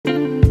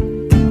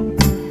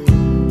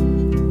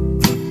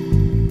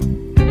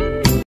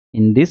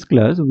In this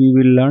class, we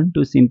will learn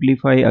to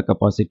simplify a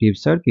capacitive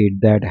circuit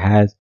that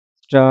has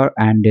star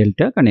and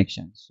delta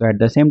connections. So at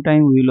the same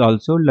time, we will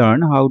also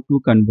learn how to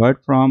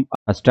convert from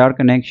a star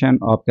connection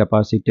of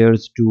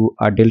capacitors to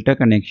a delta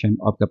connection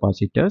of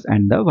capacitors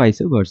and the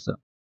vice versa.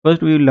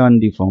 First, we will learn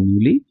the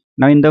formulae.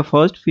 Now in the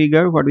first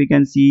figure, what we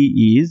can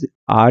see is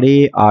RA,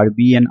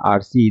 RB and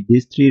RC.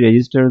 These three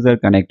resistors are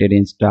connected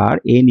in star.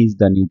 N is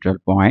the neutral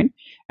point.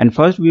 And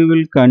first we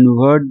will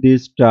convert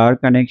this star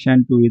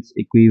connection to its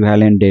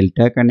equivalent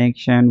delta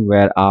connection,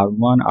 where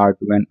R1, R2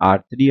 and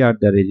R3 are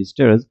the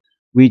resistors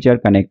which are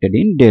connected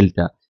in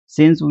delta.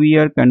 Since we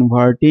are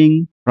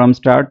converting from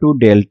star to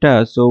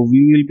delta, so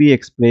we will be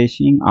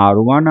expressing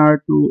R1,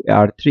 R2,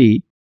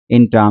 R3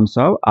 in terms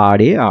of RA,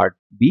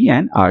 RB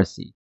and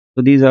RC.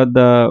 So these are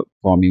the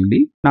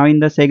formulae. Now in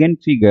the second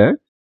figure,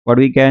 what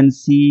we can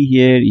see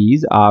here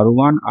is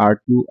R1,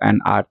 R2 and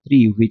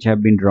R3, which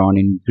have been drawn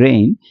in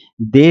green.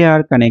 They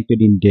are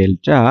connected in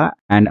delta,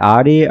 and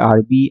RA,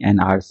 RB and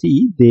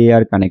RC, they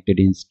are connected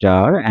in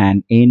star,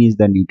 and N is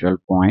the neutral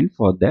point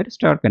for that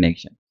star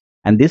connection.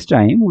 And this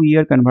time we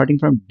are converting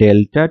from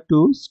delta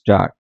to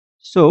star.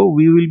 So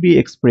we will be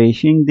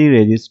expressing the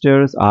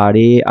resistors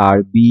RA,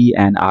 RB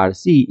and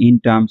RC in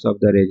terms of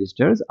the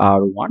resistors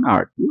R1,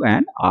 R2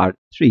 and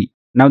R3.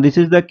 Now this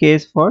is the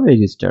case for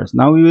resistors.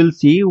 Now we will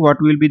see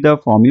what will be the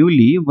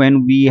formulae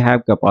when we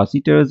have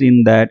capacitors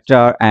in that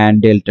star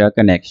and delta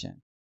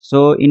connection.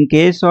 So in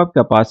case of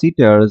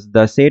capacitors,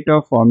 the set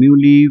of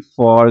formulae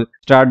for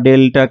star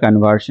delta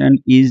conversion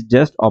is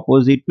just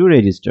opposite to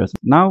resistors.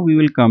 Now we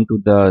will come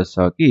to the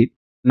circuit.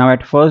 Now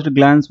at first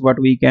glance, what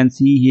we can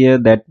see here,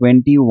 that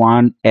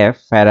 21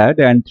 farad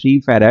and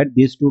 3 farad,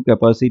 these two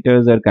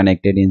capacitors are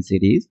connected in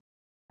series.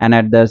 And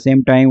at the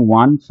same time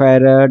 1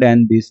 farad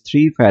and this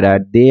 3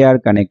 farad, they are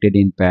connected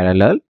in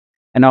parallel.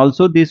 And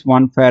also this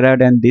 1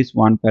 farad and this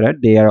 1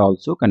 farad, they are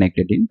also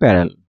connected in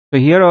parallel. So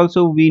here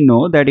also we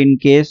know that in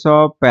case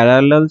of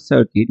parallel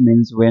circuit,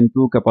 means when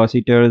two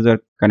capacitors are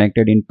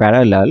connected in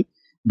parallel,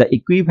 the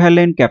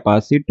equivalent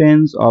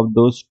capacitance of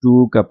those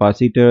two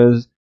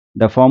capacitors,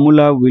 the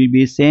formula will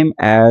be same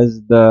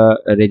as the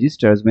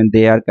resistors when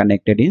they are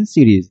connected in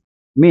series.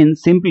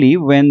 Means simply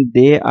when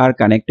they are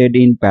connected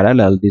in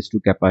parallel, these two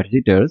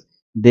capacitors,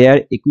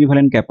 their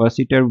equivalent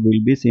capacitor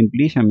will be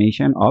simply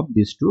summation of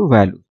these two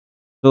values.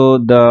 So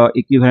the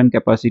equivalent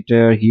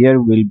capacitor here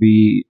will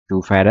be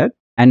 2 farad,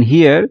 and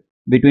here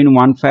between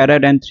 1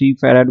 farad and 3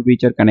 farad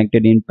which are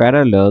connected in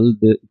parallel,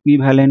 the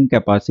equivalent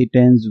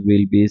capacitance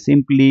will be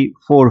simply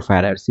 4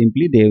 farad.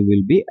 Simply they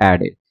will be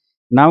added.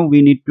 Now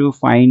we need to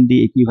find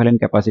the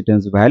equivalent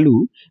capacitance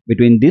value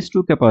between these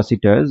two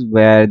capacitors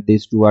where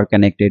these two are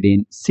connected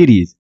in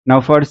series. Now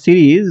for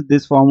series,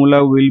 this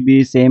formula will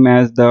be same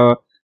as the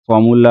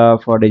formula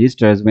for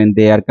resistors when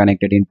they are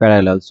connected in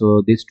parallel.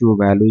 So these two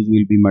values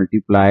will be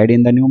multiplied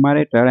in the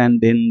numerator, and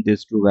then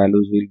these two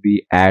values will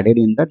be added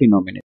in the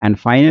denominator. And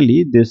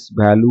finally this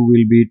value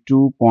will be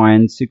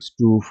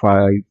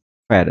 2.625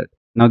 farad.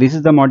 Now this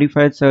is the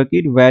modified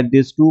circuit where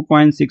this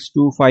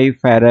 2.625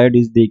 farad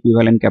is the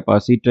equivalent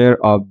capacitor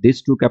of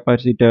these two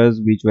capacitors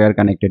which were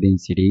connected in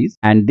series,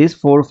 and this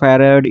 4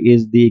 farad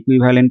is the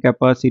equivalent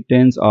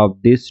capacitance of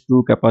these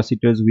two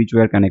capacitors which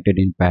were connected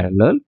in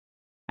parallel,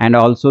 and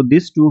also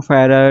this 2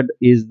 farad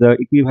is the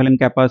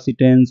equivalent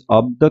capacitance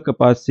of the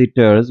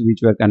capacitors which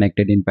were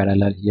connected in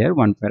parallel here,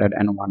 1 farad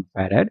and 1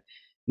 farad.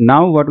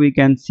 Now what we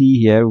can see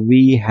here,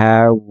 we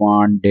have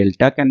one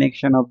delta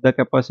connection of the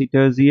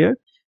capacitors here,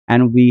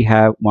 and we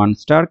have one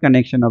star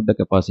connection of the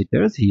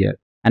capacitors here,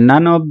 and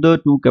none of the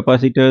two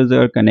capacitors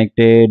are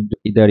connected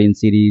either in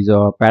series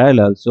or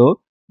parallel. So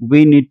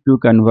we need to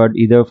convert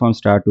either from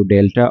star to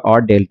delta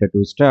or delta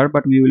to star,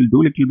 but we will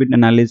do little bit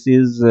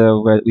analysis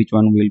which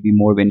one will be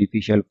more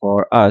beneficial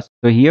for us.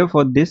 So here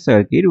for this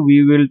circuit,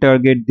 we will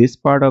target this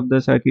part of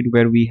the circuit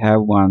where we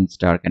have one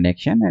star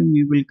connection, and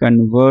we will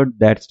convert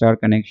that star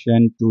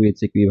connection to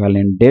its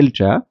equivalent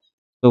delta.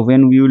 So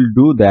when we will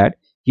do that,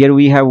 here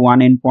we have one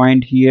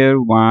endpoint here,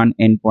 one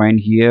endpoint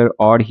here,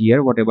 or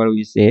here, whatever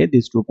we say,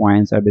 these 2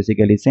 points are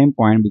basically same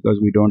point because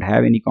we don't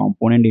have any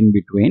component in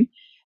between.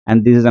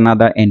 And this is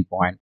another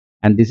endpoint,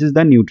 and this is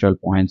the neutral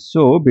point.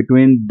 So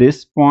between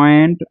this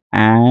point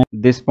and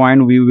this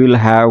point we will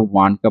have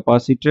one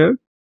capacitor.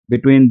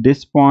 Between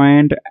this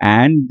point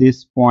and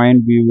this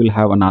point we will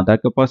have another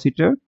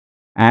capacitor,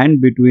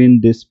 and between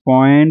this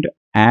point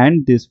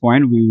and this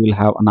point we will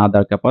have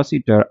another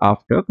capacitor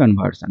after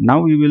conversion.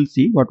 Now we will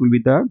see what will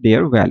be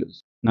their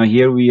values. Now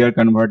here we are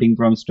converting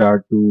from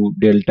star to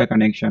delta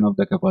connection of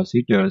the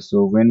capacitor.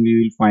 So when we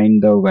will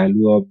find the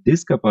value of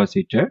this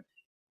capacitor,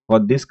 for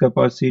this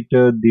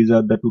capacitor, these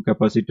are the two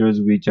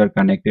capacitors which are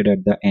connected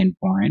at the end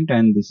point,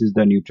 and this is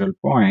the neutral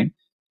point.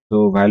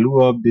 So value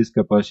of this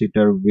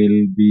capacitor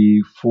will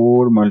be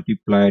 4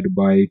 multiplied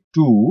by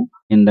 2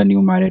 in the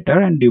numerator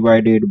and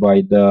divided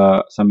by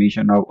the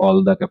summation of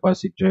all the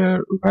capacitor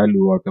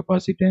value or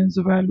capacitance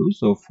value.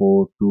 So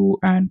 4, 2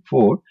 and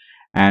 4,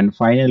 and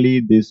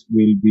finally this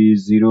will be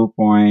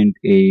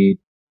 0.8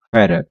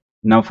 farad.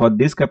 Now for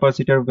this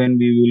capacitor, when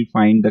we will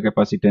find the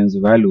capacitance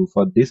value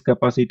for this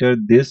capacitor,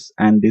 this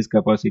and this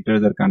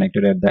capacitors are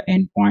connected at the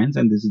end points,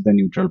 and this is the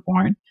neutral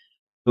point.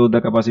 So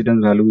the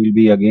capacitance value will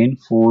be again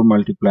 4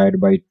 multiplied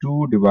by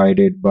 2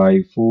 divided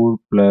by 4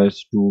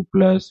 plus 2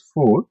 plus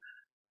 4.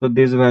 So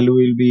this value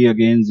will be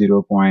again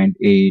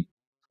 0.8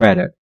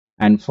 farad.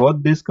 And for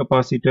this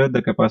capacitor,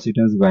 the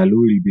capacitance value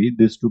will be,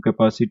 these two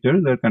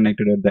capacitors are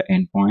connected at the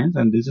end points,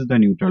 and this is the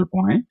neutral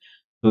point.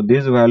 So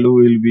this value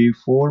will be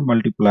 4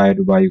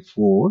 multiplied by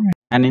 4,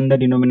 and in the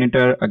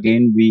denominator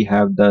again we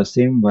have the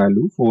same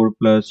value 4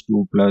 plus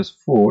 2 plus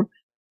 4,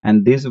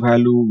 and this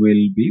value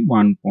will be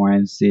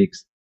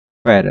 1.6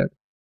 farad.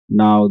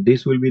 Now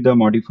this will be the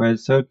modified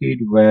circuit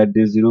where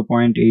this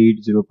 0.8,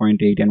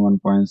 0.8 and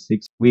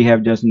 1.6 we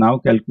have just now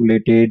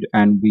calculated,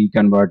 and we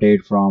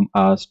converted from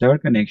a star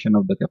connection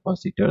of the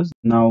capacitors.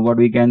 Now what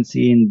we can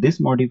see in this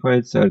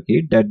modified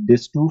circuit, that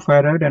this 2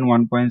 farad and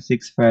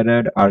 1.6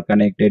 farad are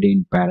connected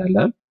in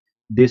parallel.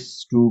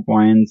 These 2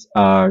 points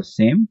are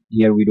same.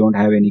 Here we don't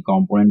have any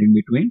component in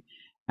between,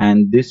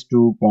 and these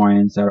 2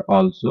 points are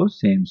also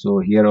same. So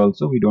here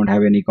also we don't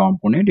have any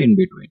component in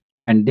between.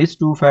 And this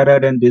 2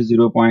 farad and this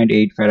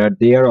 0.8 farad,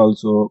 they are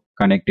also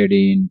connected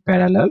in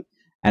parallel,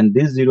 and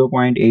this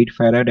 0.8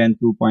 farad and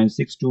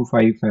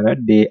 2.625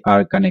 farad, they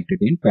are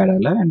connected in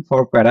parallel. And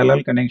for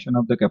parallel connection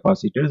of the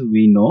capacitors,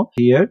 we know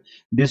here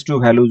these two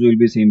values will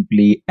be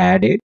simply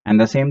added, and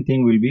the same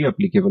thing will be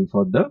applicable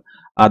for the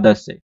other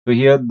side. So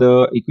here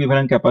the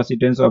equivalent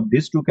capacitance of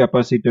these two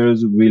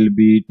capacitors will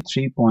be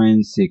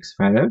 3.6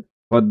 farad.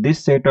 For this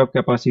set of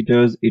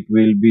capacitors, it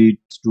will be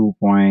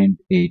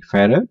 2.8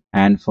 farad,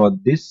 and for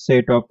this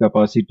set of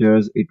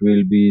capacitors, it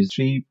will be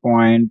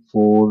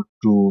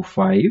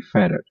 3.425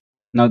 farad.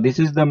 Now this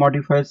is the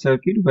modified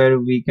circuit where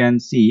we can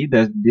see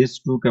that these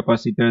two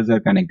capacitors are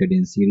connected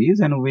in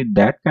series, and with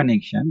that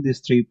connection,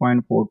 this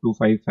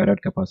 3.425 farad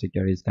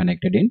capacitor is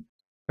connected in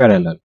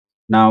parallel.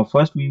 Now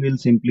first we will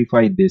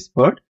simplify this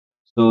part.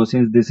 So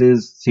since this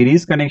is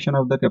series connection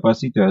of the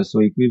capacitor, so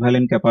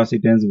equivalent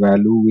capacitance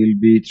value will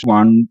be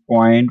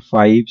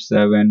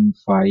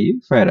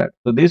 1.575 farad.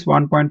 So this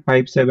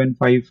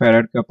 1.575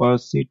 farad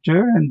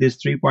capacitor and this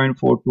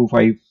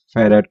 3.425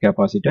 farad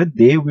capacitor,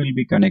 they will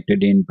be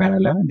connected in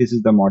parallel. This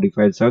is the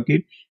modified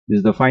circuit. This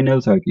is the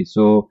final circuit.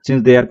 So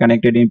since they are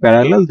connected in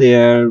parallel,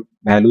 their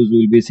values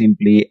will be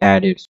simply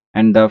added,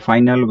 and the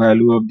final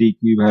value of the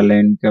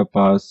equivalent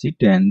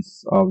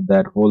capacitance of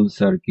that whole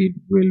circuit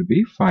will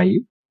be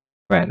 5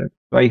 farad.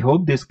 So I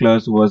hope this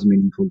class was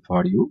meaningful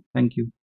for you. Thank you.